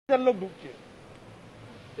লোক ঢুকছে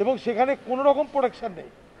এবং সেখানে কোনো রকম প্রোটেকশন নেই।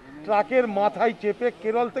 ট্রাকের মাথায় চেপে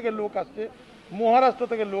কেরল থেকে লোক আসছে, মহারাষ্ট্র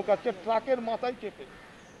থেকে লোক আসছে, ট্রাকের মাথায় চেপে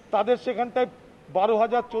তাদের সেখানটায়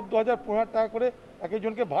 12,000, 14,000, 15,000 টাকা করে এক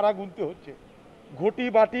একজনকে ভাড়া গুনতে হচ্ছে। ঘটি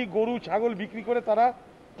বাটি গরু ছাগল বিক্রি করে তারা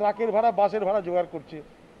ট্রাকের ভাড়া বাসের ভাড়া জোগাড় করছে।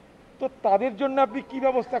 তো তাদের জন্য আপনি কি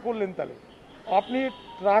ব্যবস্থা করলেন? তাহলে আপনি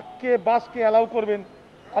ট্রাককে বাসকে অ্যালাউ করবেন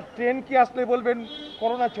আর ট্রেনকে আসলে বলবেন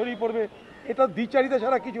করোনা ছড়িয়ে পড়বে। এটা দ্বিচারিতা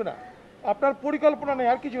ছাড়া কিছু না। আপনার পরিকল্পনা নেই,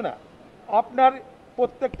 আর কিছু না। আপনার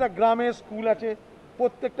প্রত্যেকটা গ্রামে স্কুল আছে,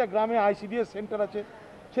 প্রত্যেকটা গ্রামে ICDS সেন্টার আছে,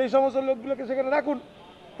 সেই সমস্ত লোকগুলোকে সেখানে রাখুন।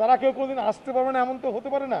 তারা কেউ কোনোদিন আসতে পারবে না এমন তো হতে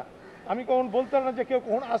পারে না। আমি কখন বলতে পারি না যে কেউ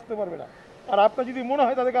কখন আসতে পারবে না। আর আপনার যদি মনে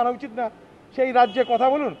হয় তাদেরকে আনা উচিত না, সেই রাজ্যে কথা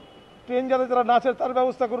বলুন, ট্রেন যাতে তারা না আসে তার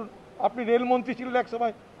ব্যবস্থা করুন। আপনি রেলমন্ত্রী ছিলেন এক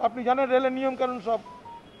সময়, আপনি জানেন রেলের নিয়মকানুন সব।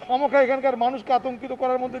 খামোখা এখানকার মানুষকে আতঙ্কিত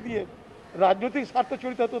করার মধ্যে দিয়ে রাজনৈতিক স্বার্থ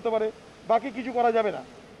চরিতার্থ হতে পারে, বাকি কিছু করা যাবে না।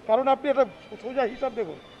 কারণ আপনি একটা সোজা হিসাব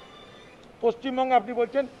দেখুন, পশ্চিমবঙ্গে আপনি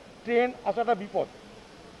বলছেন ট্রেন আসাটা বিপদ,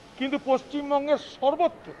 কিন্তু পশ্চিমবঙ্গের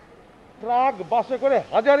সর্বত্র ট্রাক বাসে করে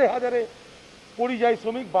হাজারে হাজারে পরিযায়ী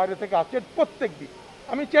শ্রমিক বাইরে থেকে আসছেন প্রত্যেক দিন।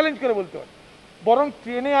 আমি চ্যালেঞ্জ করে বলতে পারি, বরং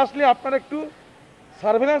ট্রেনে আসলে আপনার একটু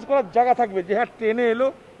সার্ভেলেন্স করার জায়গা থাকবে যে হ্যাঁ ট্রেনে এলো,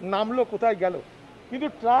 নামলো, কোথায় গেল। কিন্তু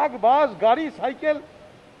ট্রাক বাস গাড়ি সাইকেল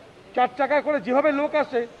 4 চাকায় করে যেভাবে লোক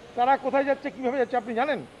আসে, তারা কোথায় যাচ্ছে কীভাবে যাচ্ছে আপনি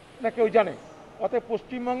জানেন না? কেউ জানে? অতএব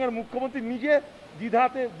পশ্চিমবঙ্গের মুখ্যমন্ত্রী নিজে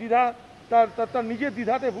তার নিজে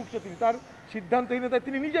দ্বিধাতে ভুগছে, তিনি তার সিদ্ধান্তহীনতায়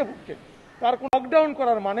তিনি নিজে ভুগছেন। তার লকডাউন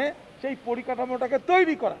করার মানে সেই পরিকাঠামোটাকে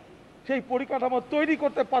তৈরি করা, সেই পরিকাঠামো তৈরি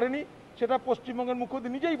করতে পারেনি, সেটা পশ্চিমবঙ্গের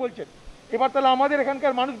মুখ্যমন্ত্রী নিজেই বলছেন। এবার তাহলে আমাদের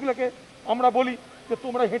এখানকার মানুষগুলোকে আমরা বলি যে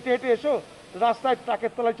তোমরা হেঁটে হেঁটে এসো, রাস্তায়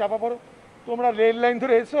ট্রাকের তলায় চাপা পড়ো, তোমরা রেল লাইন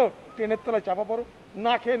ধরে এসো, ট্রেনের তলায় চাপা পড়ো,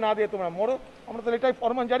 না খেয়ে না দিয়ে তোমরা মরো। আমরা তাহলে এটাই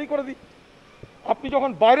ফরমান জারি করে দিই। আপনি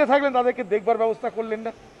যখন বাইরে থাকলেন তাদেরকে দেখবার ব্যবস্থা করলেন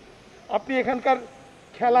না। আপনি এখানকার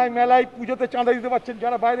খেলায় মেলায় পুজোতে চাঁদা দিতে পারছেন,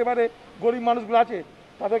 যারা বাইরে বাইরে গরিব মানুষগুলো আছে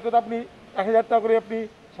তাদেরকে তো আপনি 1,000 টাকা করে আপনি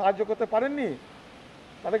সাহায্য করতে পারেননি,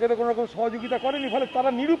 তাদেরকে তো কোনো রকম সহযোগিতা করেনি। ফলে তারা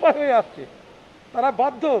নিরুপায় হয়ে আসছে, তারা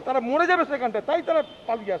বাধ্য, তারা মরে যাবে সেখানটায়, তাই তারা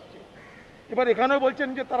পালিয়ে আসছে। এবার এখানেও বলছেন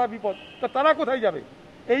যে তারা বিপদ, তা তারা কোথায় যাবে?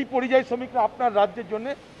 এই পরিযায়ী শ্রমিকরা আপনার রাজ্যের জন্য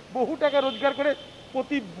বহু টাকা রোজগার করে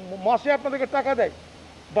প্রতি মাসে আপনাদেরকে টাকা দেয়,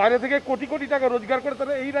 বাইরে থেকে কোটি কোটি টাকা রোজগার করে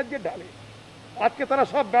তারা এই রাজ্যে ঢালে। আজকে তারা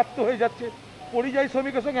সব ব্যর্থ হয়ে যাচ্ছে। পরিযায়ী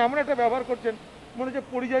শ্রমিকের সঙ্গে এমন একটা ব্যবহার করছেন, মনে হচ্ছে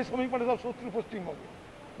পরিযায়ী শ্রমিক মানে সব শত্রু পশ্চিমবঙ্গে।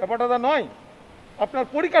 ব্যাপারটা তা নয়। আপনার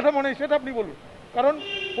পরিকাঠামো নেই সেটা আপনি বলুন। কারণ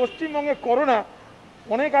পশ্চিমবঙ্গে করোনা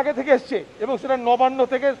অনেক আগে থেকে এসছে এবং সেটা 59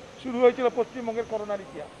 থেকে শুরু হয়েছিল পশ্চিমবঙ্গের করোনার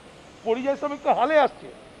ইতিহাস। পরিযায়ী শ্রমিক তো হালে আসছে,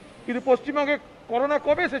 কিন্তু পশ্চিমবঙ্গে করোনা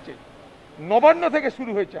কবে এসেছে? 59 থেকে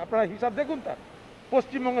শুরু হয়েছে। আপনারা হিসাব দেখুন তার।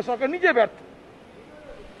 পশ্চিমবঙ্গের সরকার নিজে ব্যর্থ।